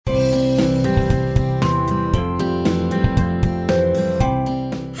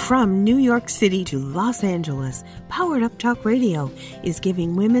From New York City to Los Angeles, Powered Up Talk Radio is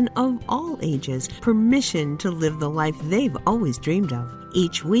giving women of all ages permission to live the life they've always dreamed of.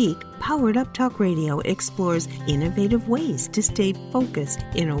 Each week, Powered Up Talk Radio explores innovative ways to stay focused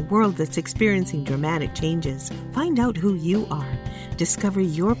in a world that's experiencing dramatic changes. Find out who you are, discover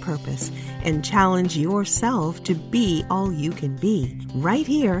your purpose, and challenge yourself to be all you can be. Right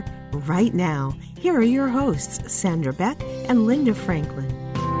here, right now. Here are your hosts, Sandra Beck and Linda Franklin.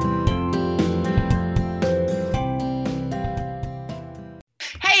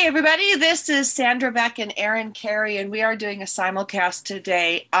 Hey everybody, this is Sandra Beck and Erin Carey, and we are doing a simulcast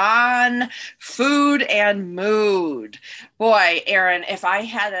today on food and mood. Boy, Erin, if I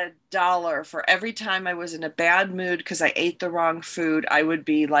had $1 for every time I was in a bad mood because I ate the wrong food, I would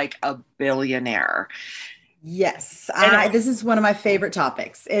be like a billionaire. Yes, this is one of my favorite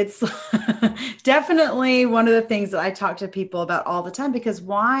topics. It's definitely one of the things that I talk to people about all the time, because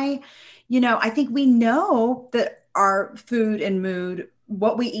I think we know that our food and mood,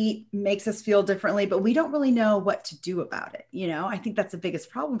 what we eat makes us feel differently, but we don't really know what to do about it. I think that's the biggest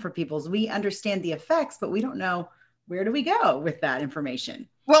problem for people is we understand the effects, but we don't know where do we go with that information.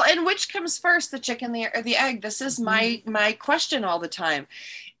 Well, and which comes first, the chicken or the egg? This is my question all the time.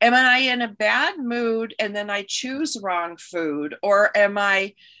 Am I in a bad mood and then I choose wrong food, or am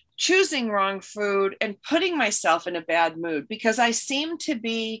I choosing wrong food and putting myself in a bad mood? Because I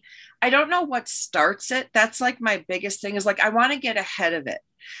don't know what starts it. That's like my biggest thing is like, I want to get ahead of it.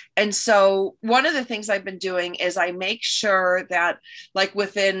 And so one of the things I've been doing is I make sure that like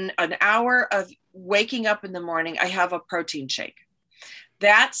within an hour of waking up in the morning, I have a protein shake.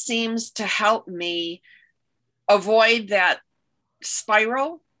 That seems to help me avoid that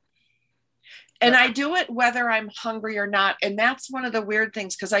spiral. And I do it whether I'm hungry or not. And that's one of the weird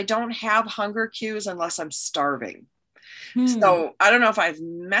things, because I don't have hunger cues unless I'm starving. So I don't know if I've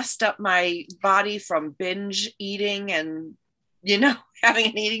messed up my body from binge eating and, having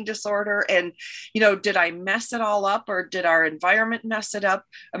an eating disorder. And, did I mess it all up, or did our environment mess it up?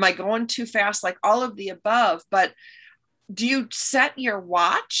 Am I going too fast? Like all of the above. But do you set your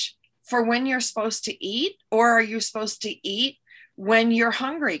watch for when you're supposed to eat, or are you supposed to eat when you're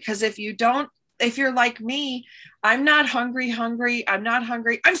hungry? Because if you're like me, I'm not hungry,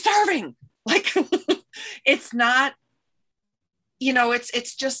 I'm starving. Like it's not,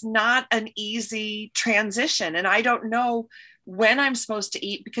 it's just not an easy transition. And I don't know when I'm supposed to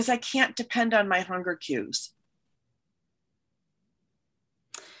eat because I can't depend on my hunger cues.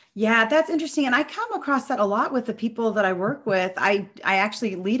 Yeah, that's interesting. And I come across that a lot with the people that I work with. I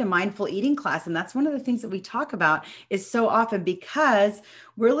actually lead a mindful eating class. And that's one of the things that we talk about is so often, because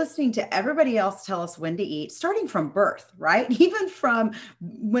we're listening to everybody else tell us when to eat, starting from birth, right? Even from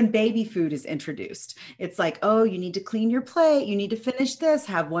when baby food is introduced. It's like, oh, you need to clean your plate. You need to finish this,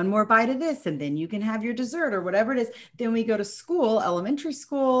 have one more bite of this, and then you can have your dessert or whatever it is. Then we go to school, elementary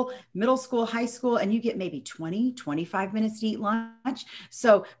school, middle school, high school, and you get maybe 20, 25 minutes to eat lunch.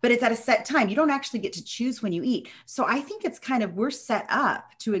 So, but it's at a set time. You don't actually get to choose when you eat. So I think it's we're set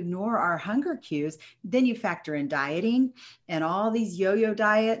up to ignore our hunger cues. Then you factor in dieting and all these yo-yo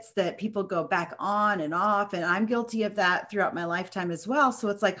diets that people go back on and off. And I'm guilty of that throughout my lifetime as well. So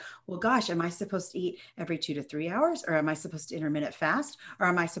it's like, well, gosh, am I supposed to eat every 2 to 3 hours? Or am I supposed to intermittent fast? Or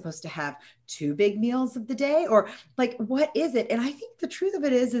am I supposed to have 2 big meals of the day? Or like, what is it? And I think the truth of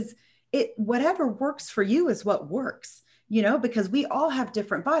it is whatever works for you is what works. Because we all have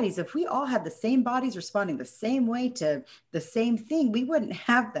different bodies. If we all had the same bodies responding the same way to the same thing, we wouldn't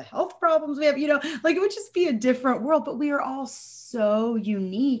have the health problems we have, like it would just be a different world. But we are all so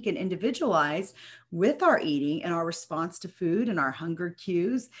unique and individualized with our eating and our response to food and our hunger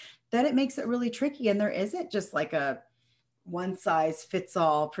cues that it makes it really tricky. And there isn't just like a one size fits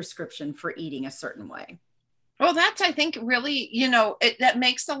all prescription for eating a certain way. Well, that's, I think, really, that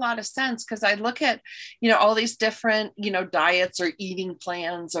makes a lot of sense, because I look at, all these different, diets or eating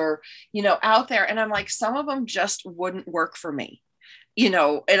plans or, out there. And I'm like, some of them just wouldn't work for me, and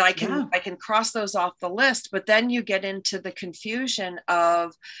I can cross those off the list. But then you get into the confusion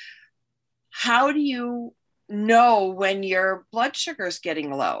of how do you know when your blood sugar is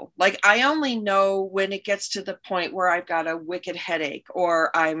getting low? Like I only know when it gets to the point where I've got a wicked headache, or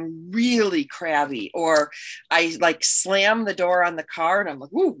I'm really crabby, or I like slam the door on the car and I'm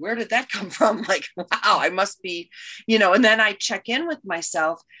like, ooh, where did that come from? Like, wow, I must be, and then I check in with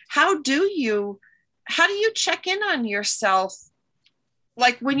myself. How do you check in on yourself?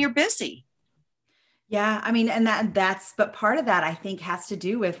 Like when you're busy? Yeah, I mean, and but part of that I think has to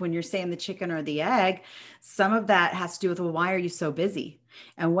do with when you're saying the chicken or the egg, some of that has to do with, well, why are you so busy?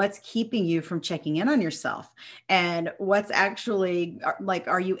 and what's keeping you from checking in on yourself, and what's actually like,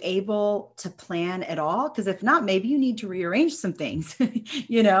 are you able to plan at all? Because if not, maybe you need to rearrange some things. I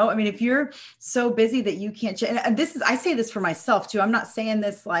mean, if you're so busy that you can't, and this is, I say this for myself too. I'm not saying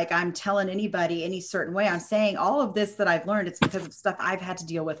this like I'm telling anybody any certain way. I'm saying all of this that I've learned, it's because of stuff I've had to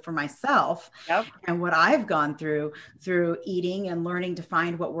deal with for myself. Yep. And what I've gone through eating and learning to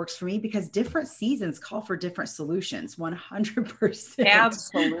find what works for me, because different seasons call for different solutions. 100%.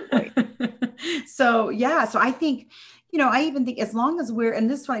 Absolutely. So I think, I even think as long as and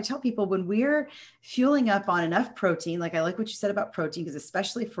this is what I tell people, when we're fueling up on enough protein, like I like what you said about protein, because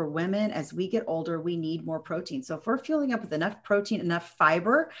especially for women, as we get older, we need more protein. So if we're fueling up with enough protein, enough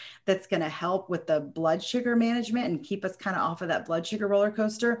fiber, that's going to help with the blood sugar management and keep us kind of off of that blood sugar roller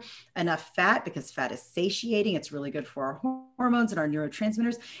coaster, enough fat, because fat is satiating. It's really good for our hormones and our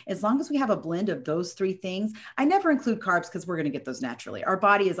neurotransmitters. As long as we have a blend of those three things, I never include carbs because we're going to get those naturally. Our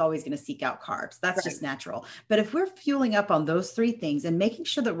body is always going to seek out carbs. That's just natural. But if we're fueling up on those three things and making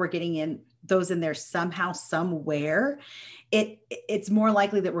sure that we're getting in those in there somehow, somewhere, it's more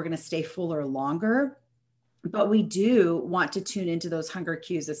likely that we're going to stay fuller longer. But we do want to tune into those hunger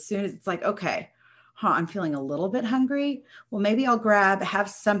cues as soon as it's like, okay, I'm feeling a little bit hungry. Well, maybe I'll have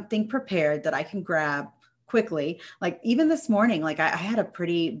something prepared that I can grab quickly. Like even this morning, like I had a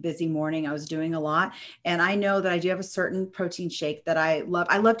pretty busy morning. I was doing a lot, and I know that I do have a certain protein shake that I love.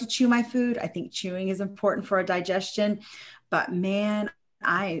 I love to chew my food. I think chewing is important for our digestion, but man,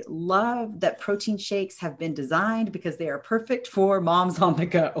 I love that protein shakes have been designed because they are perfect for moms on the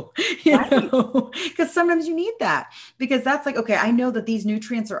go, because sometimes you need that, because that's like, okay, I know that these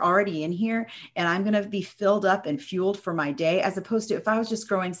nutrients are already in here and I'm going to be filled up and fueled for my day, as opposed to if I was just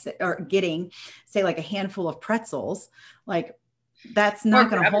getting, say, like a handful of pretzels, like that's not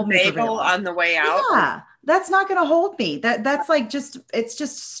going to hold me for very long. On the way out. Yeah, that's not going to hold me. That's like it's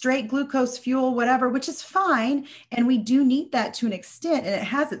just straight glucose fuel, whatever, which is fine. And we do need that to an extent, and it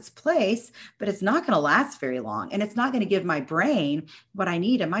has its place, but it's not going to last very long. And it's not going to give my brain what I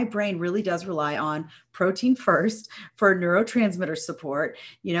need. And my brain really does rely on protein first for neurotransmitter support.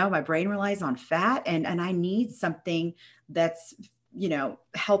 My brain relies on fat, and I need something that's,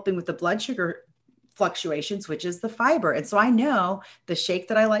 helping with the blood sugar fluctuations, which is the fiber. And so I know the shake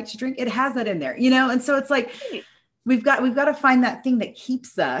that I like to drink, it has that in there, and so it's like, we've got to find that thing that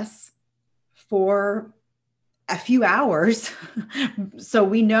keeps us for a few hours. So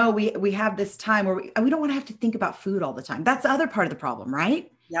we know we have this time where we don't want to have to think about food all the time. That's the other part of the problem,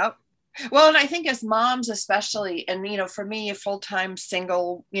 right? Yep. Well, and I think as moms, especially, and, for me, a full-time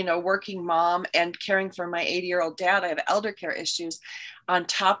single, working mom and caring for my 80-year-old dad, I have elder care issues on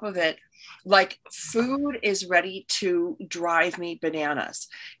top of it. Like food is ready to drive me bananas,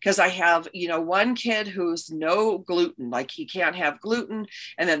 because I have, one kid who's no gluten, like he can't have gluten.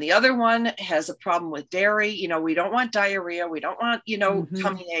 And then the other one has a problem with dairy. We don't want diarrhea. We don't want,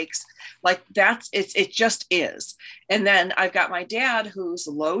 tummy aches. Like it just is. And then I've got my dad who's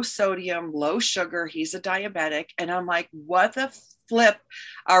low sodium, low sugar. He's a diabetic. And I'm like, what the flip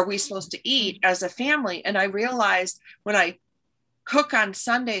are we supposed to eat as a family? And I realized when I cook on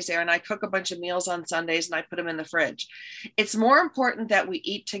Sundays there, and I cook a bunch of meals on Sundays and I put them in the fridge, it's more important that we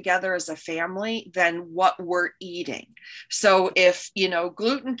eat together as a family than what we're eating. So if,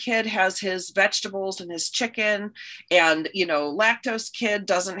 gluten kid has his vegetables and his chicken, and, lactose kid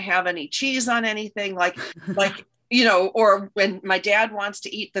doesn't have any cheese on anything, like, or when my dad wants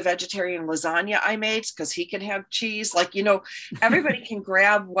to eat the vegetarian lasagna I made because he can have cheese, like, everybody can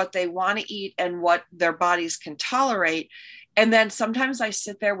grab what they want to eat and what their bodies can tolerate. And then sometimes I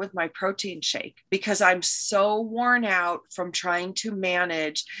sit there with my protein shake because I'm so worn out from trying to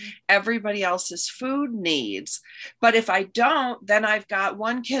manage everybody else's food needs. But if I don't, then I've got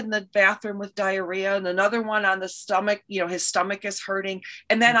one kid in the bathroom with diarrhea and another one on the stomach, his stomach is hurting.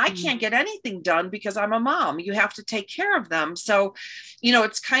 And then I can't get anything done because I'm a mom. You have to take care of them. So,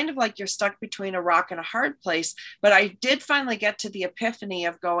 it's kind of like you're stuck between a rock and a hard place. But I did finally get to the epiphany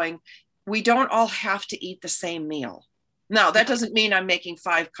of going, we don't all have to eat the same meal. Now, that doesn't mean I'm making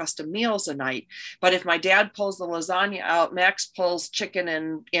 5 custom meals a night, but if my dad pulls the lasagna out, Max pulls chicken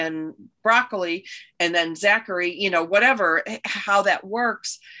and broccoli, and then Zachary, whatever, how that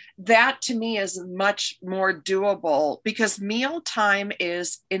works, that to me is much more doable, because meal time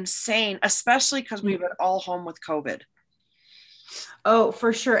is insane, especially because we've been all home with COVID. Oh,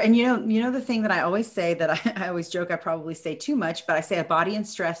 for sure. And the thing that I always say, that I always joke, I probably say too much, but I say a body in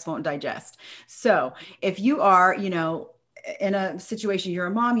stress won't digest. So if you are, in a situation, you're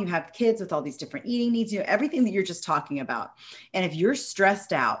a mom, you have kids with all these different eating needs, everything that you're just talking about. And if you're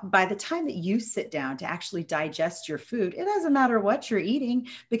stressed out, by the time that you sit down to actually digest your food, it doesn't matter what you're eating,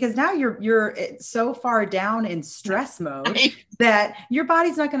 because now you're so far down in stress mode that your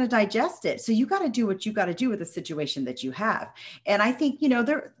body's not going to digest it. So you got to do what you got to do with the situation that you have. And I think,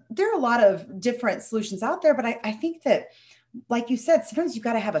 there are a lot of different solutions out there, but I think that, like you said, sometimes you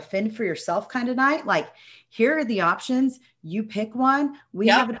got to have a fend for yourself kind of night. Like, here are the options. You pick one. We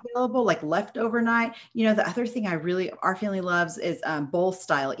have it available, like leftover night. The other thing our family loves is bowl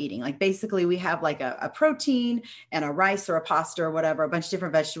style eating. Like, basically we have like a protein and a rice or a pasta or whatever, a bunch of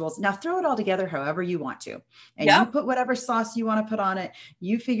different vegetables. Now throw it all together however you want to. And you put whatever sauce you want to put on it.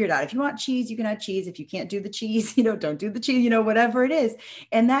 You figure it out. If you want cheese, you can add cheese. If you can't do the cheese, don't do the cheese, whatever it is.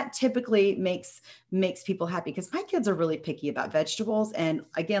 And that typically makes people happy, because my kids are really picky about vegetables. And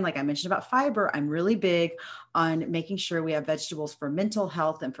again, like I mentioned about fiber, I'm really big on making sure we have vegetables for mental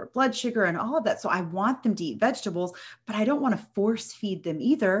health and for blood sugar and all of that. So I want them to eat vegetables, but I don't want to force feed them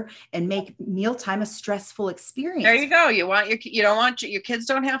either and make mealtime a stressful experience. There you go. Your kids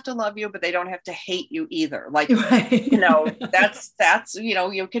don't have to love you, but they don't have to hate you either. Like, that's,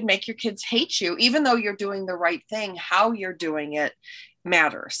 you can make your kids hate you, even though you're doing the right thing. How you're doing it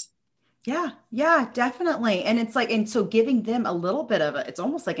matters. Yeah, definitely. And it's like, and so giving them a little bit of it's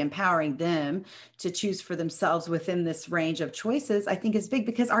almost like empowering them to choose for themselves within this range of choices, I think is big,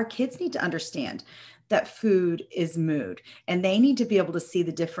 because our kids need to understand that food is mood, and they need to be able to see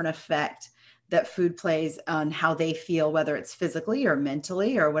the different effect that food plays on how they feel, whether it's physically or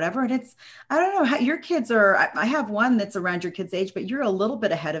mentally or whatever. And I don't know how your kids are. I have one that's around your kid's age, but you're a little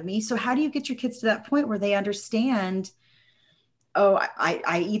bit ahead of me. So how do you get your kids to that point where they understand, oh,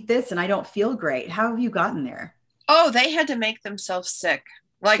 I eat this and I don't feel great? How have you gotten there? Oh, they had to make themselves sick.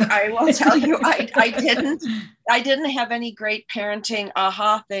 Like, I will tell you, I didn't have any great parenting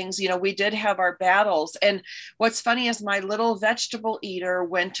aha things. We did have our battles. And what's funny is my little vegetable eater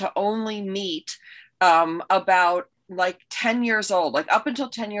went to only meat about like 10 years old. Like, up until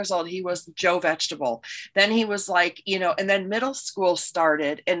 10 years old, he was Joe Vegetable. Then he was like, and then middle school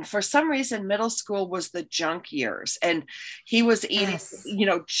started. And for some reason, middle school was the junk years. And he was eating,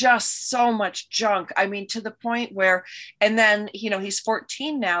 just so much junk. I mean, to the point where, and then, he's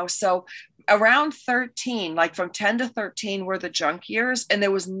 14 now. So around 13, like from 10 to 13 were the junk years. And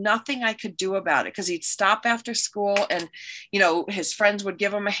there was nothing I could do about it, because he'd stop after school and, his friends would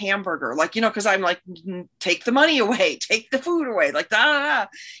give him a hamburger, like, because I'm like, take the money away, take the food away, like,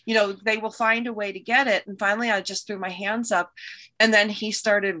 they will find a way to get it. And finally, I just threw my hands up. And then he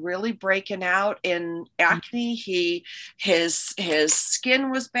started really breaking out in acne. His skin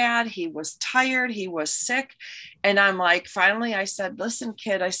was bad. He was tired. He was sick. And I'm like, finally, I said, listen,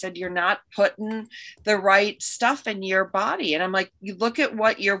 kid, I said, you're not putting the right stuff in your body. And I'm like, you look at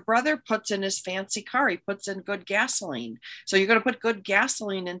what your brother puts in his fancy car. He puts in good gasoline. So you're going to put good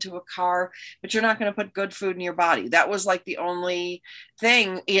gasoline into a car, but you're not going to put good food in your body. That was like the only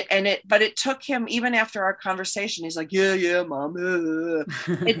thing. But it took him, even after our conversation, he's like, yeah, mom.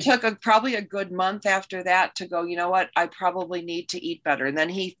 It took probably a good month after that to go, you know what, I probably need to eat better. And then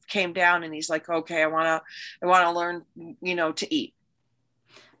he came down and he's like, okay, I want to learn, to eat.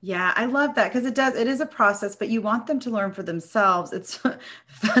 Yeah, I love that, because it is a process, but you want them to learn for themselves. It's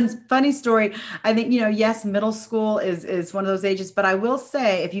funny story. I think, yes, middle school is one of those ages, but I will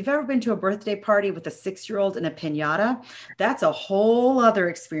say, if you've ever been to a birthday party with a 6-year-old and a piñata, that's a whole other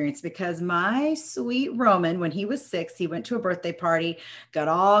experience, because my sweet Roman, when he was 6, he went to a birthday party, got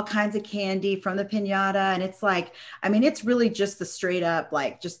all kinds of candy from the piñata. And it's like, I mean, it's really just the straight up,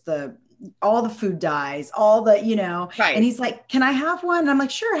 like just all the food dyes, all the, right. And he's like, can I have one? And I'm like,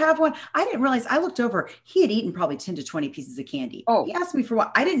 sure, have one. I didn't realize, I looked over, he had eaten probably 10 to 20 pieces of candy. Oh, he asked me for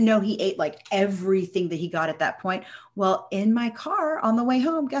what. I didn't know he ate like everything that he got at that point. Well, in my car on the way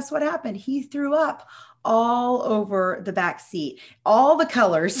home, guess what happened? He threw up all over the back seat. All the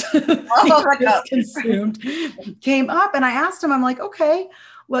colors consumed came up. And I asked him, I'm like, okay,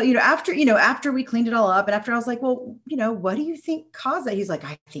 well, after we cleaned it all up, and after I was like, well, what do you think caused that? He's like,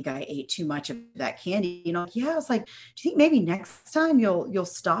 I think I ate too much of that candy. Yeah. I was like, do you think maybe next time you'll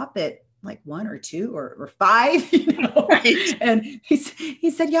stop at like 1 or 2 or 5? Right. And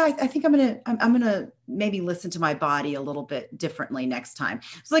he said, yeah, I think I'm gonna maybe listen to my body a little bit differently next time.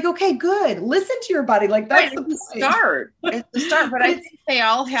 It's like, okay, good. Listen to your body. Like, that's right, the start. It's the start. But I think they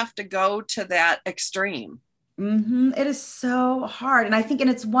all have to go to that extreme. Mm-hmm. It is so hard. And I think, and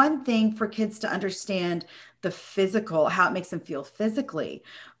it's one thing for kids to understand the physical, how it makes them feel physically,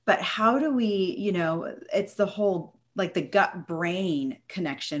 but how do we, it's the whole like the gut brain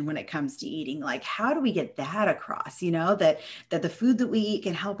connection when it comes to eating. Like, how do we get that across, that the food that we eat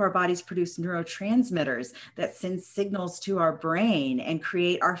can help our bodies produce neurotransmitters that send signals to our brain and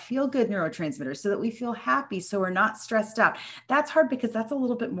create our feel good neurotransmitters so that we feel happy, so we're not stressed out. That's hard because that's a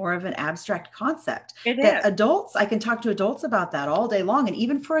little bit more of an abstract concept that adults, I can talk to adults about that all day long. And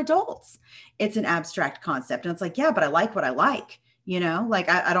even for adults, it's an abstract concept. And it's like, yeah, but I like what I like. Like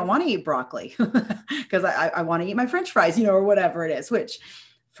I don't want to eat broccoli because I want to eat my French fries, or whatever it is, which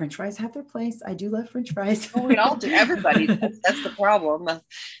French fries have their place. I do love French fries. Oh, we all do. Everybody. That's the problem.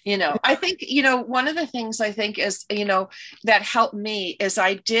 I think, one of the things I think is, that helped me is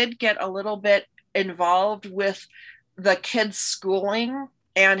I did get a little bit involved with the kids' schooling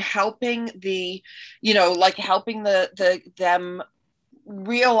and helping helping them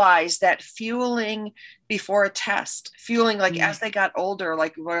realize that fueling before a test, fueling like as they got older,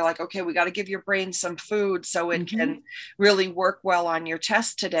 like we're like, okay, we got to give your brain some food so it can really work well on your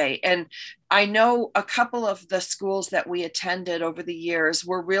test today. And I know a couple of the schools that we attended over the years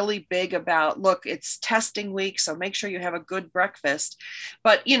were really big about, look, it's testing week, so make sure you have a good breakfast.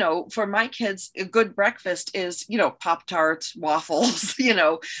 But, for my kids, a good breakfast is, Pop-Tarts, waffles,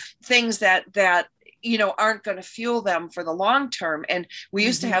 things that aren't going to fuel them for the long term. And we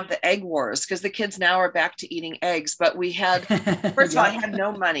used to have the egg wars because the kids now are back to eating eggs, but we had, first of all, I had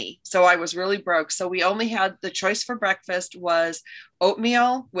no money. So I was really broke. So we only had the choice for breakfast was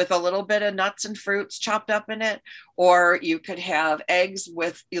oatmeal with a little bit of nuts and fruits chopped up in it, or you could have eggs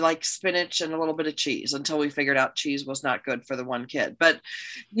with like spinach and a little bit of cheese until we figured out cheese was not good for the one kid. But,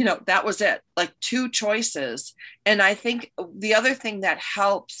 that was it, like two choices. And I think the other thing that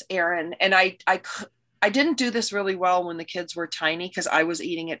helps, Erin, and I didn't do this really well when the kids were tiny because I was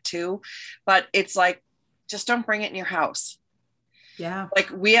eating it too, but it's like, just don't bring it in your house. Yeah. Like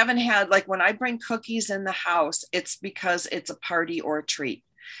we haven't had, like when I bring cookies in the house, it's because it's a party or a treat.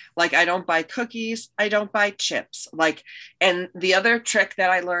 Like I don't buy cookies, I don't buy chips. And the other trick that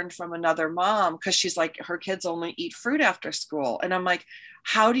I learned from another mom, because she's like, her kids only eat fruit after school. And I'm like,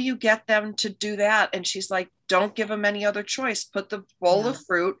 how do you get them to do that? And she's like, don't give them any other choice. Put the bowl of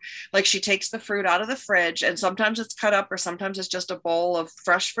fruit, like she takes the fruit out of the fridge and sometimes it's cut up or sometimes it's just a bowl of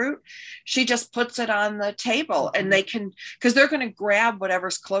fresh fruit. She just puts it on the table and they can, because they're going to grab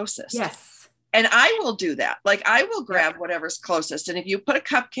whatever's closest. Yes. And I will do that. Like I will grab whatever's closest. And if you put a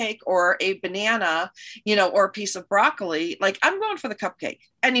cupcake or a banana, or a piece of broccoli, like I'm going for the cupcake.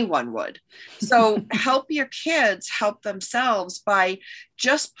 Anyone would. So help your kids help themselves by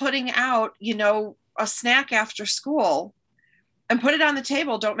just putting out, a snack after school and put it on the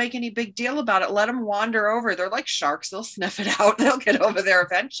table. Don't make any big deal about it. Let them wander over. They're like sharks. They'll sniff it out. They'll get over there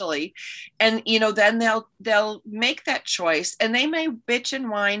eventually. And, then they'll make that choice and they may bitch and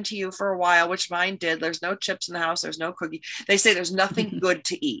whine to you for a while, which mine did. There's no chips in the house. There's no cookie. They say there's nothing good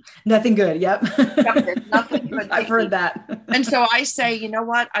to eat. Nothing good. Yep. There's nothing good. I've heard that. And so I say, you know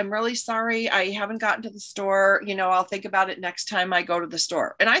what? I'm really sorry. I haven't gotten to the store. I'll think about it next time I go to the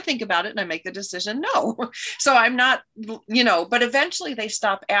store. And I think about it and I make the decision. No. So I'm not, but eventually they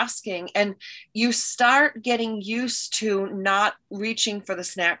stop asking and you start getting used to not reaching for the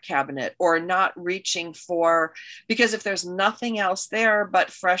snack cabinet or not reaching for, because if there's nothing else there but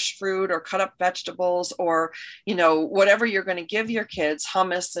fresh fruit or cut up vegetables or, whatever you're going to give your kids,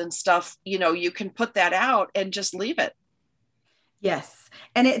 hummus and stuff, you can put that out and just leave it. Yes.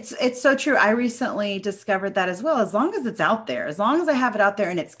 And it's so true. I recently discovered that as well. As long as it's out there, as long as I have it out there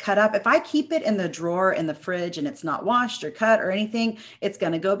and it's cut up, if I keep it in the drawer in the fridge and it's not washed or cut or anything, it's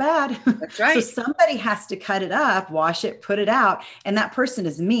going to go bad. That's right. So somebody has to cut it up, wash it, put it out. And that person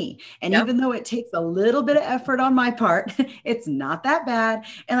is me. And even though it takes a little bit of effort on my part, it's not that bad.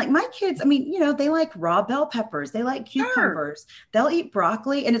 And like my kids, I mean, they like raw bell peppers. They like cucumbers. Sure. They'll eat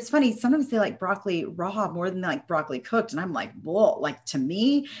broccoli. And it's funny. Sometimes they like broccoli raw more than they like broccoli cooked. And I'm like, whoa, like to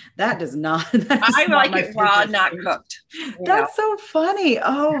me, that does not. I like it raw, not cooked. That's so funny.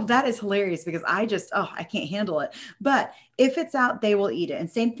 Oh, that is hilarious because I can't handle it. But if it's out, they will eat it. And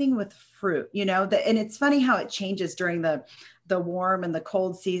same thing with fruit, and it's funny how it changes during the warm and the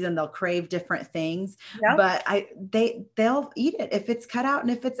cold season. They'll crave different things, but they'll eat it if it's cut out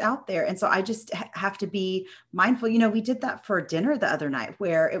and if it's out there. And so I just have to be mindful. We did that for dinner the other night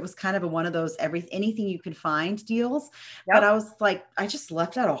where it was kind of one of those anything you could find deals. But I was like, I just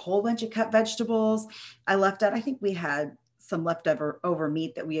left out a whole bunch of cut vegetables. I think we had some leftover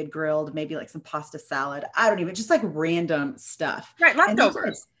meat that we had grilled, maybe like some pasta salad. I don't even, just like random stuff. Right.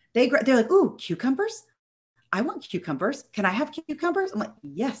 Leftovers. They're like, ooh, cucumbers. I want cucumbers. Can I have cucumbers? I'm like,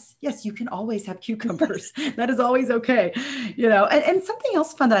 yes, you can always have cucumbers. That is always okay. And something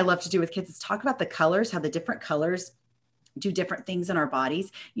else fun that I love to do with kids is talk about the colors, how the different colors do different things in our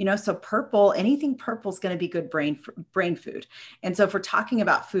bodies, so purple, anything purple is going to be good brain food. And so if we're talking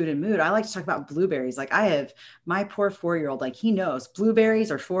about food and mood, I like to talk about blueberries. Like I have my poor 4-year-old, like he knows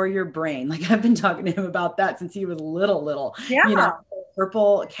blueberries are for your brain. Like I've been talking to him about that since he was little, Yeah.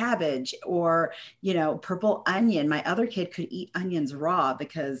 purple cabbage or, purple onion. My other kid could eat onions raw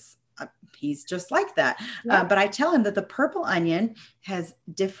because he's just like that. Yeah. But I tell him that the purple onion has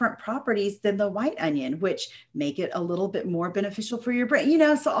different properties than the white onion, which make it a little bit more beneficial for your brain.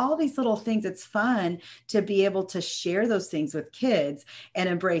 So all these little things, it's fun to be able to share those things with kids and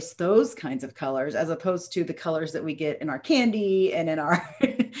embrace those kinds of colors as opposed to the colors that we get in our candy and in our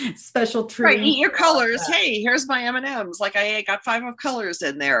special treats. Right, eat your colors. Hey, here's my M&Ms. Like I got 5 of colors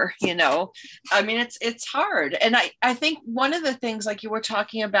in there, I mean, it's hard. And I think one of the things, like you were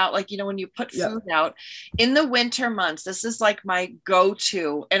talking about, like, when you put food out in the winter months, this is like my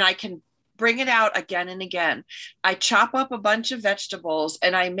go-to, and I can bring it out again and again. I chop up a bunch of vegetables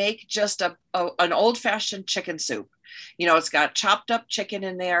and I make just an old-fashioned chicken soup. It's got chopped up chicken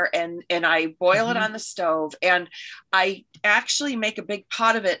in there, and I boil it on the stove, and I actually make a big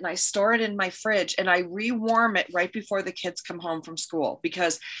pot of it and I store it in my fridge, and I rewarm it right before the kids come home from school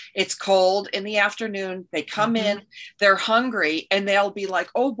because it's cold in the afternoon. They come in, they're hungry, and they'll be like,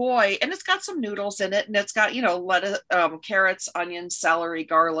 oh boy. And it's got some noodles in it, and it's got, lettuce, carrots, onions, celery,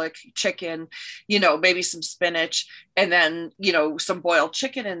 garlic, chicken, maybe some spinach, and then, some boiled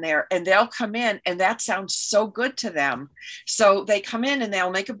chicken in there, and they'll come in, and that sounds so good to them. So they come in and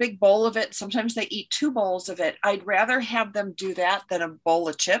they'll make a big bowl of it. Sometimes they eat 2 bowls of it. I'd rather have them do that than a bowl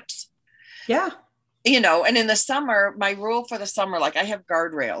of chips. Yeah. And in the summer, my rule for the summer, like I have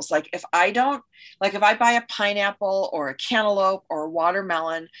guardrails. Like if I buy a pineapple or a cantaloupe or a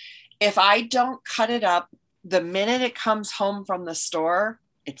watermelon, if I don't cut it up the minute it comes home from the store,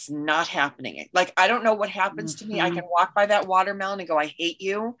 it's not happening. Like, I don't know what happens to me. I can walk by that watermelon and go, I hate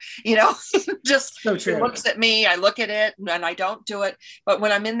you, just so true. It looks at me, I look at it, and I don't do it. But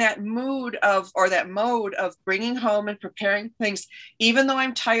when I'm in that mood of bringing home and preparing things, even though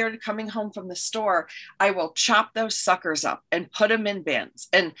I'm tired coming home from the store, I will chop those suckers up and put them in bins.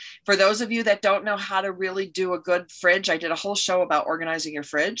 And for those of you that don't know how to really do a good fridge, I did a whole show about organizing your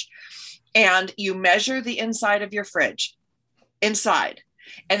fridge, and you measure the inside of your fridge inside,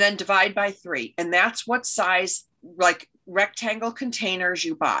 and then divide by 3. And that's what size, like rectangle containers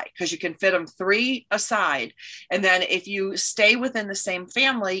you buy, because you can fit them 3 aside. And then if you stay within the same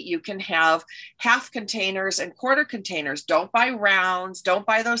family, you can have half containers and quarter containers. Don't buy rounds. Don't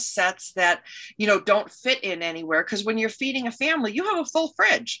buy those sets that, don't fit in anywhere. Because when you're feeding a family, you have a full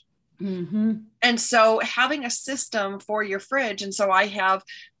fridge. And so having a system for your fridge. And so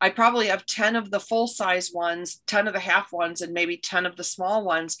I probably have 10 of the full size ones, 10 of the half ones, and maybe 10 of the small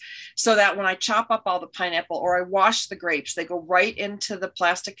ones. So that when I chop up all the pineapple or I wash the grapes, they go right into the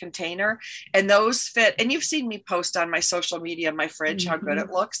plastic container, and those fit. And you've seen me post on my social media, my fridge, how good it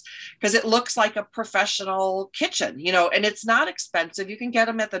looks, because it looks like a professional kitchen, and it's not expensive. You can get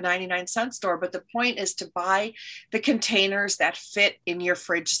them at the 99-cent store, but the point is to buy the containers that fit in your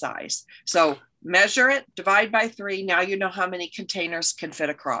fridge size. So measure it, divide by 3. Now you know how many containers can fit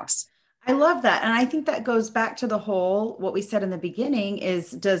across. I love that. And I think that goes back to what we said in the beginning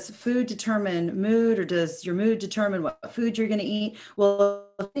is, does food determine mood, or does your mood determine what food you're going to eat? Well,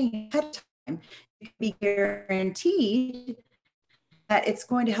 ahead of time, you can be guaranteed that it's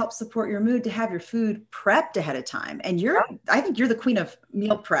going to help support your mood to have your food prepped ahead of time. And I think you're the queen of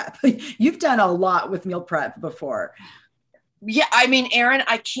meal prep. You've done a lot with meal prep before. Yeah, I mean, Erin,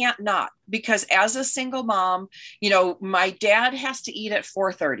 I can't not, because as a single mom, my dad has to eat at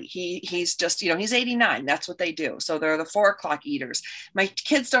 4:30. He's just, he's 89. That's what they do. So they're the 4 o'clock eaters. My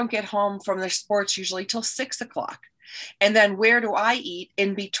kids don't get home from their sports usually till 6 o'clock. And then where do I eat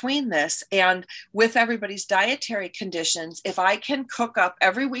in between this? And with everybody's dietary conditions, if I can cook up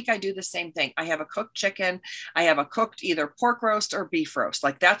every week, I do the same thing. I have a cooked chicken. I have a cooked either pork roast or beef roast.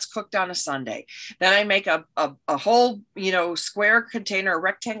 Like that's cooked on a Sunday. Then I make a whole, square container, a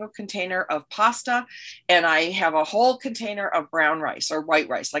rectangle container of pasta. And I have a whole container of brown rice or white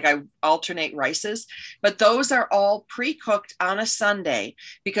rice. Like I alternate rices, but those are all pre-cooked on a Sunday,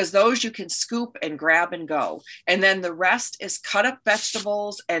 because those you can scoop and grab and go. And then the rest is cut up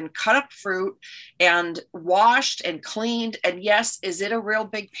vegetables and cut up fruit and washed and cleaned. And yes, is it a real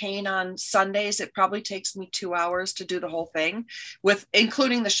big pain on Sundays? It probably takes me 2 hours to do the whole thing, with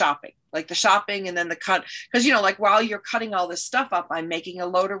including the shopping. Like the shopping and then the cut, because like while you're cutting all this stuff up, I'm making a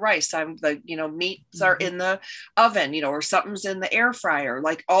load of rice. Meats are in the oven, or something's in the air fryer.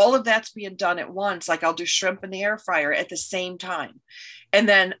 Like all of that's being done at once. Like I'll do shrimp in the air fryer at the same time. And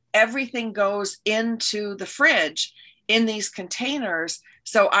then everything goes into the fridge in these containers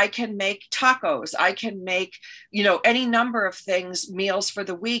so I can make tacos. I can make, you know, any number of things, meals for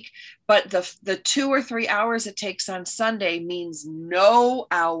the week. But the 2 or 3 hours it takes on Sunday means no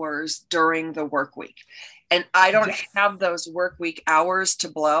hours during the work week. And I don't have those work week hours to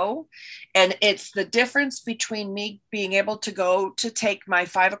blow. And it's the difference between me being able to go to take my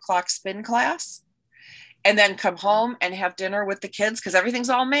 5 o'clock spin class and then come home and have dinner with the kids, because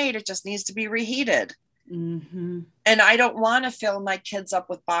everything's all made. It just needs to be reheated. Mm-hmm. And I don't want to fill my kids up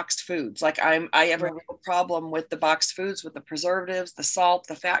with boxed foods. Like I have a real problem with the boxed foods, with the preservatives, the salt,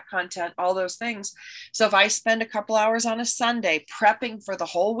 the fat content, all those things. So if I spend a couple hours on a Sunday prepping for the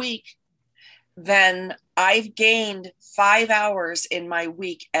whole week, then I've gained 5 hours in my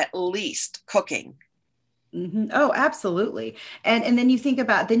week at least cooking. Mm-hmm. Oh, absolutely. And then you think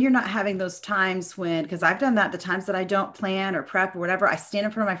about, then you're not having those times when, because I've done that, the times that I don't plan or prep or whatever, I stand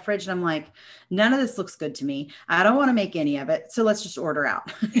in front of my fridge and I'm like, none of this looks good to me. I don't want to make any of it. So let's just order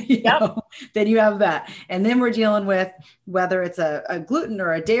out. Then you have that. And then we're dealing with whether it's a gluten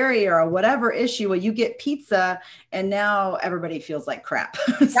or a dairy or a whatever issue, well, you get pizza and now everybody feels like crap.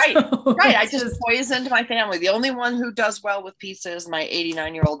 Right. Right. I just poisoned my family. The only one who does well with pizza is my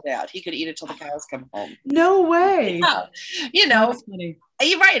 89-year-old dad. He could eat it till the cows come home. No way. Yeah. You know,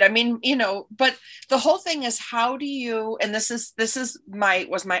 you're right. I mean, you know, but the whole thing is, how do you, and this was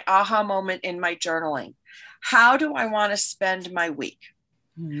my aha moment in my journaling. How do I want to spend my week?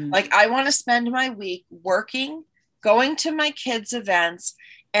 Mm-hmm. Like, I want to spend my week working, going to my kids' events,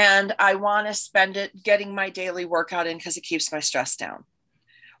 and I want to spend it getting my daily workout in because it keeps my stress down.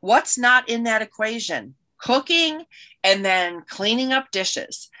 What's not in that equation? Cooking and then cleaning up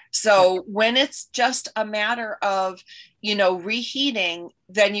dishes. So when it's just a matter of, you know, reheating,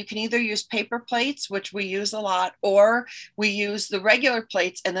 then you can either use paper plates, which we use a lot, or we use the regular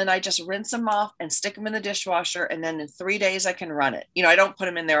plates. And then I just rinse them off and stick them in the dishwasher. And then in 3 days I can run it. You know, I don't put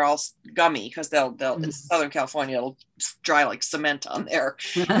them in there all gummy because they'll in Southern California, it'll dry like cement on there.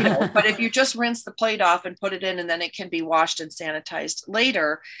 You know, but if you just rinse the plate off and put it in, and then it can be washed and sanitized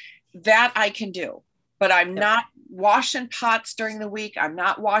later, that I can do. But I'm not washing pots during the week. I'm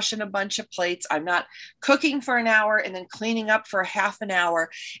not washing a bunch of plates. I'm not cooking for an hour and then cleaning up for half an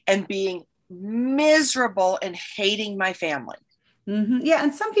hour and being miserable and hating my family. Mm-hmm. Yeah.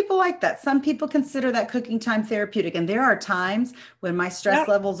 And some people like that. Some people consider that cooking time therapeutic. And there are times when my stress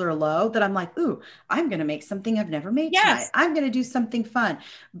levels are low that I'm like, ooh, I'm going to make something I've never made tonight. I'm going to do something fun.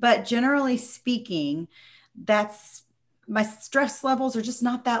 But generally speaking, my stress levels are just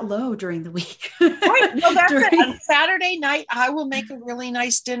not that low during the week. Right. No, that's it. On Saturday night, I will make a really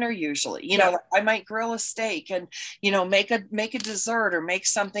nice dinner usually. You know, I might grill a steak and, you know, make a dessert or make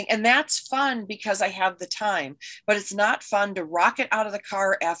something. And that's fun because I have the time. But it's not fun to rocket out of the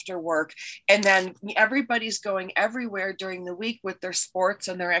car after work. And then everybody's going everywhere during the week with their sports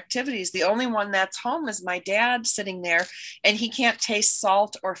and their activities. The only one that's home is my dad sitting there, and he can't taste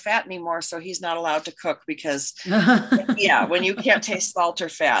salt or fat anymore. So he's not allowed to cook because yeah, when you can't taste salt or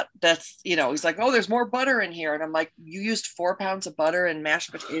fat, that's, you know, he's like, oh, there's more butter in here. And I'm like, you used 4 pounds of butter and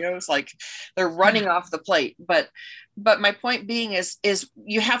mashed potatoes. Like, they're running off the plate. But my point being is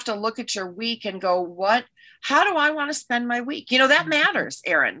you have to look at your week and go, how do I want to spend my week? You know, that matters,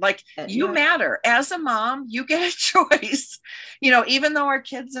 Erin. Like, you matter as a mom, you get a choice, you know, even though our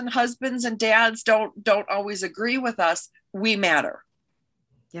kids and husbands and dads don't always agree with us, we matter.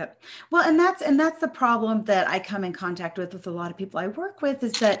 Yep. Well, and that's the problem that I come in contact with a lot of people I work with,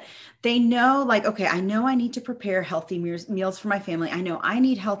 is that they know, like, okay, I know I need to prepare healthy meals for my family. I know I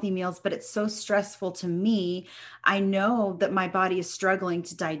need healthy meals, but it's so stressful to me. I know that my body is struggling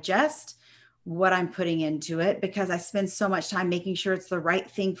to digest what I'm putting into it because I spend so much time making sure it's the right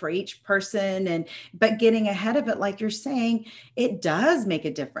thing for each person. But getting ahead of it, like you're saying, it does make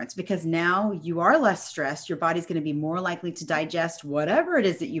a difference because now you are less stressed. Your body's going to be more likely to digest whatever it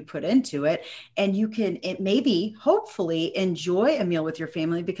is that you put into it. And you can, hopefully enjoy a meal with your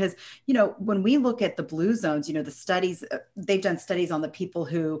family because, you know, when we look at the blue zones, you know, the studies, they've done studies on the people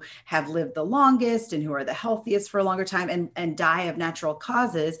who have lived the longest and who are the healthiest for a longer time and die of natural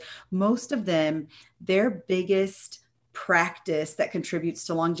causes. Most of them, their biggest practice that contributes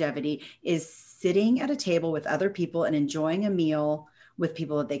to longevity is sitting at a table with other people and enjoying a meal with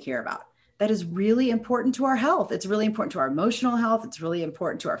people that they care about. That is really important to our health. It's really important to our emotional health. It's really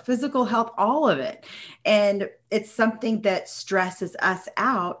important to our physical health, all of it. And it's something that stresses us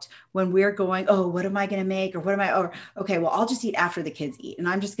out when we're going, oh, what am I going to make? Or okay, well, I'll just eat after the kids eat. And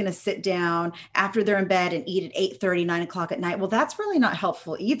I'm just going to sit down after they're in bed and eat at 8:30, 9 o'clock at night. Well, that's really not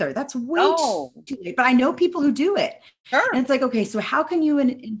helpful either. That's way too late. But I know people who do it. Sure. And it's like, okay, so how can you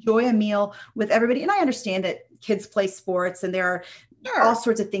enjoy a meal with everybody? And I understand that kids play sports, and there are Sure. all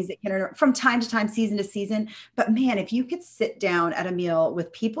sorts of things that can from time to time, season to season. But man, if you could sit down at a meal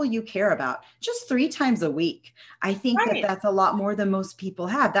with people you care about just 3 times a week, I think that Right. that's a lot more than most people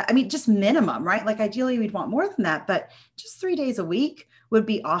have. That, I mean, just minimum, right? Like ideally we'd want more than that, but just 3 days a week would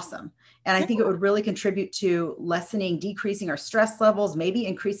be awesome. And I think it would really contribute to lessening, decreasing our stress levels, maybe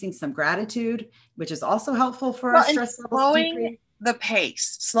increasing some gratitude, which is also helpful for our Well, and stress levels to slowing decrease. the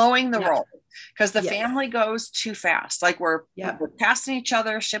pace, slowing the Yeah. roll, because the Yes. family goes too fast. Like we're passing each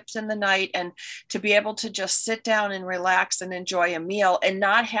other, ships in the night, and to be able to just sit down and relax and enjoy a meal and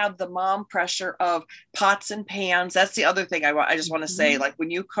not have the mom pressure of pots and pans. That's the other thing I just want to say. Like when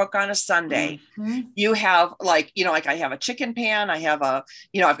you cook on a Sunday, you have like, like I have a chicken pan, I have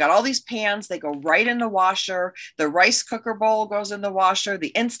I've got all these pans, they go right in the washer. The rice cooker bowl goes in the washer.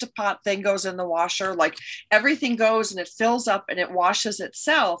 The Instapot thing goes in the washer. Like everything goes and it fills up and it washes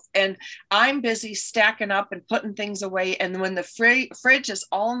itself. And I'm busy stacking up and putting things away. And when the fridge is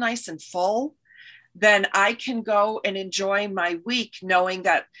all nice and full, then I can go and enjoy my week knowing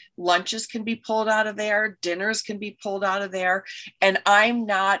that lunches can be pulled out of there, dinners can be pulled out of there, and I'm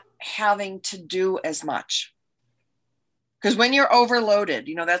not having to do as much. Because when you're overloaded,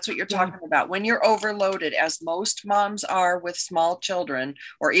 that's what you're talking about. When you're overloaded, as most moms are with small children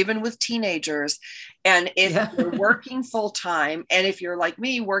or even with teenagers, and if you're working full time, and if you're like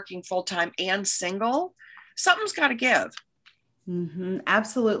me, working full time and single, something's got to give.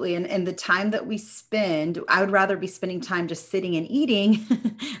 Absolutely. And the time that we spend, I would rather be spending time just sitting and eating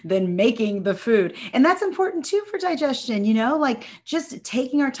than making the food. And that's important too for digestion, like just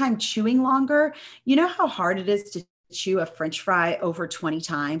taking our time chewing longer. You know how hard it is to chew a French fry over 20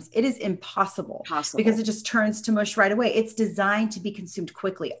 times? It is impossible because it just turns to mush right away. It's designed to be consumed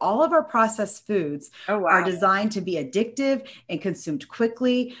quickly. All of our processed foods are designed to be addictive and consumed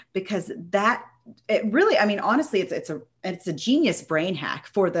quickly because it really, I mean, honestly, it's a genius brain hack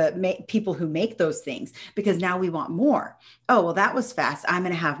for the people who make those things, because now we want more. Oh, well, that was fast. I'm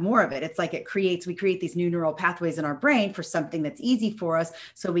going to have more of it. It's like we create these new neural pathways in our brain for something that's easy for us.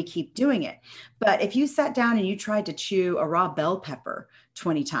 So we keep doing it. But if you sat down and you tried to chew a raw bell pepper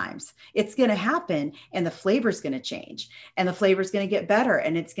 20 times, it's going to happen and the flavor is going to change and the flavor is going to get better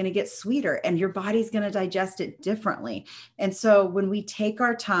and it's going to get sweeter and your body's going to digest it differently. And so when we take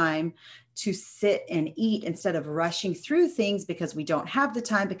our time to sit and eat instead of rushing through things because we don't have the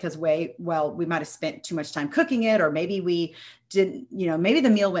time, because we might have spent too much time cooking it, or maybe we didn't, maybe the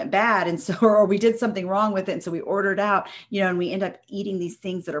meal went bad. And so, or we did something wrong with it. And so we ordered out, and we end up eating these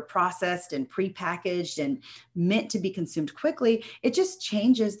things that are processed and prepackaged and meant to be consumed quickly. It just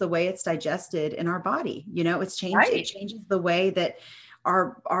changes the way it's digested in our body. It changes the way that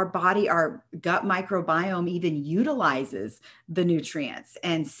our body, our gut microbiome even utilizes the nutrients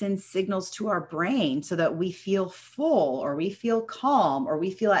and sends signals to our brain so that we feel full or we feel calm or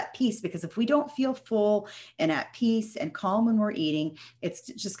we feel at peace. Because if we don't feel full and at peace and calm when we're eating, it's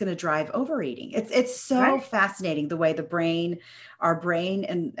just going to drive overeating. It's so fascinating the way our brain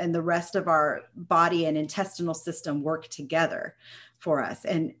and the rest of our body and intestinal system work together for us.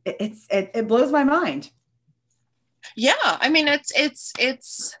 And it blows my mind. Yeah. I mean,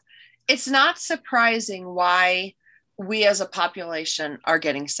 it's not surprising why we as a population are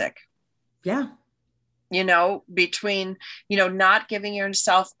getting sick. Yeah. Between, not giving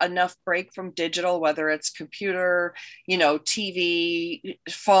yourself enough break from digital, whether it's computer, TV,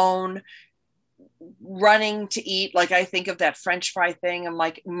 phone, running to eat. Like I think of that French fry thing. And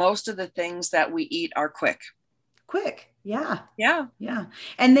like most of the things that we eat are quick. Yeah. Yeah. Yeah.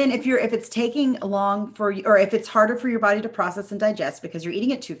 And then if it's taking long for you, or if it's harder for your body to process and digest because you're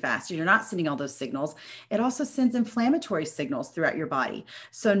eating it too fast, you're not sending all those signals, it also sends inflammatory signals throughout your body.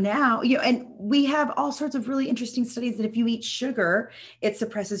 So now, and we have all sorts of really interesting studies that if you eat sugar, it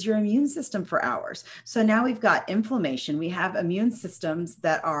suppresses your immune system for hours. So now we've got inflammation. We have immune systems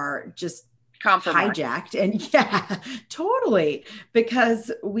that are just hijacked. And totally,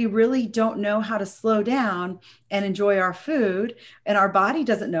 because we really don't know how to slow down and enjoy our food, and our body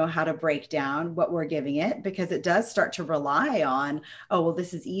doesn't know how to break down what we're giving it, because it does start to rely on, oh, well,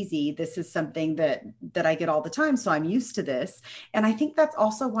 this is easy, this is something that I get all the time, so I'm used to this. And I think that's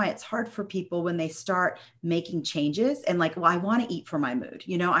also why it's hard for people when they start making changes and like, well, I want to eat for my mood,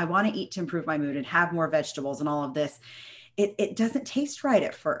 I want to eat to improve my mood and have more vegetables and all of this. It doesn't taste right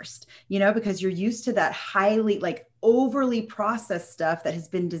at first, because you're used to that highly, like overly processed stuff that has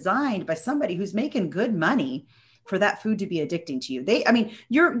been designed by somebody who's making good money for that food to be addicting to you.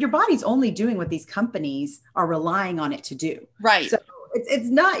 Your body's only doing what these companies are relying on it to do. Right. So it's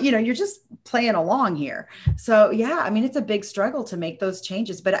not, you're just playing along here. So yeah, I mean, it's a big struggle to make those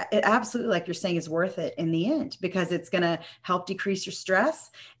changes, but it absolutely, like you're saying, is worth it in the end, because it's going to help decrease your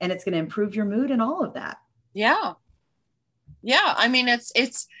stress and it's going to improve your mood and all of that. Yeah. Yeah. I mean, it's,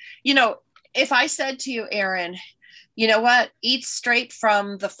 if I said to you, Erin, you know what, eat straight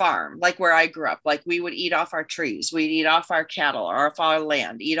from the farm, like where I grew up, like we would eat off our trees, we'd eat off our cattle or off our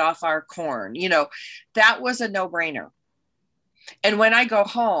land, eat off our corn, that was a no-brainer. And when I go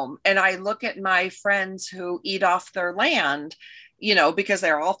home and I look at my friends who eat off their land, because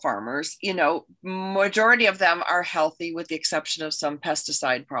they're all farmers, majority of them are healthy with the exception of some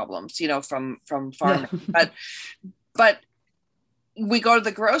pesticide problems, from farming. Yeah. But we go to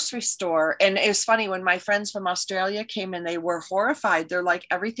the grocery store, and it was funny when my friends from Australia came in, they were horrified. They're like,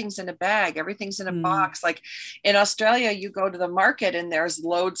 everything's in a bag, everything's in a box. Like in Australia, you go to the market and there's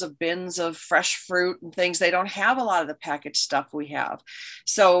loads of bins of fresh fruit and things. They don't have a lot of the packaged stuff we have.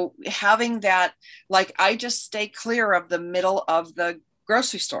 So having that, like, I just stay clear of the middle of the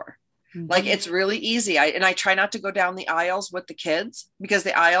grocery store. Like it's really easy. I try not to go down the aisles with the kids, because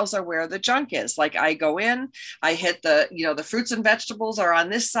the aisles are where the junk is. Like I go in, I hit the fruits and vegetables are on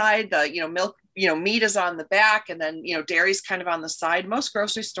this side, the, milk, meat is on the back, and then, dairy's kind of on the side. Most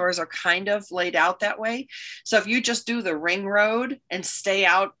grocery stores are kind of laid out that way. So if you just do the ring road and stay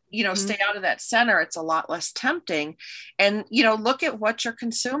out, stay out of that center, it's a lot less tempting. And, look at what you're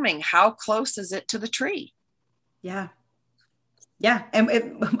consuming. How close is it to the tree? Yeah. Yeah. And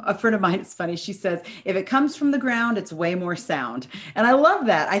a friend of mine, it's funny. She says, if it comes from the ground, it's way more sound. And I love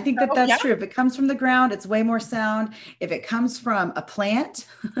that. I think that's true. If it comes from the ground, it's way more sound. If it comes from a plant,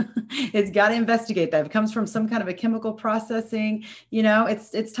 it's got to investigate that. If it comes from some kind of a chemical processing,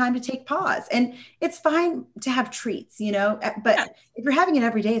 it's time to take pause. And it's fine to have treats, but if you're having it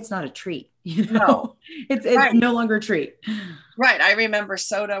every day, it's not a treat. No. It's right. No longer a treat. Right. I remember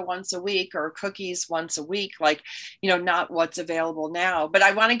soda once a week or cookies once a week, like, not what's available now. But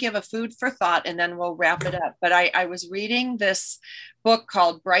I want to give a food for thought and then we'll wrap it up. But I was reading this book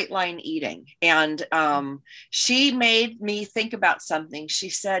called Bright Line Eating, and she made me think about something. She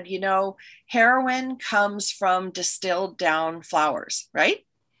said, heroin comes from distilled down flowers, right?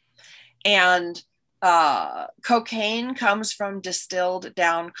 And cocaine comes from distilled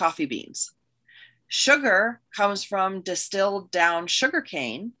down coffee beans. Sugar comes from distilled down sugar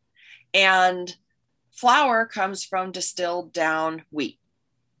cane, and flour comes from distilled down wheat.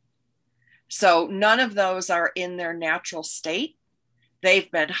 So none of those are in their natural state.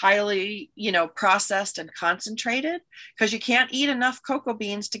 They've been highly, processed and concentrated, because you can't eat enough cocoa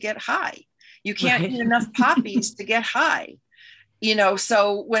beans to get high. You can't eat enough poppies to get high.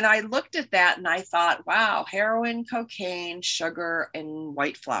 So when I looked at that and I thought, wow, heroin, cocaine, sugar, and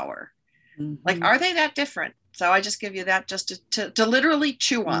white flour, like, are they that different? So I just give you that just to literally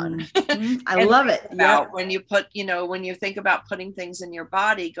chew on. I love it. About when you put, when you think about putting things in your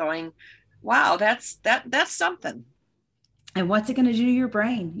body, going, wow, that's something. And what's it going to do to your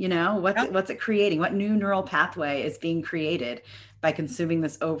brain? What's it creating? What new neural pathway is being created by consuming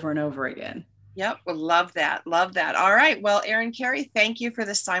this over and over again? Yep. Well, love that. Love that. All right. Well, Erin Carey, thank you for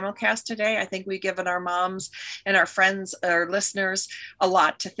this simulcast today. I think we've given our moms and our friends, our listeners, a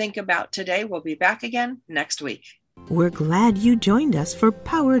lot to think about today. We'll be back again next week. We're glad you joined us for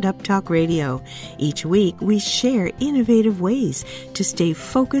Powered Up Talk Radio. Each week, we share innovative ways to stay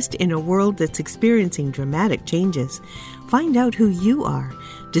focused in a world that's experiencing dramatic changes. Find out who you are,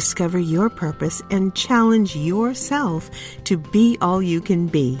 discover your purpose, and challenge yourself to be all you can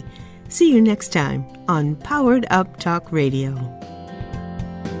be. See you next time on Powered Up Talk Radio.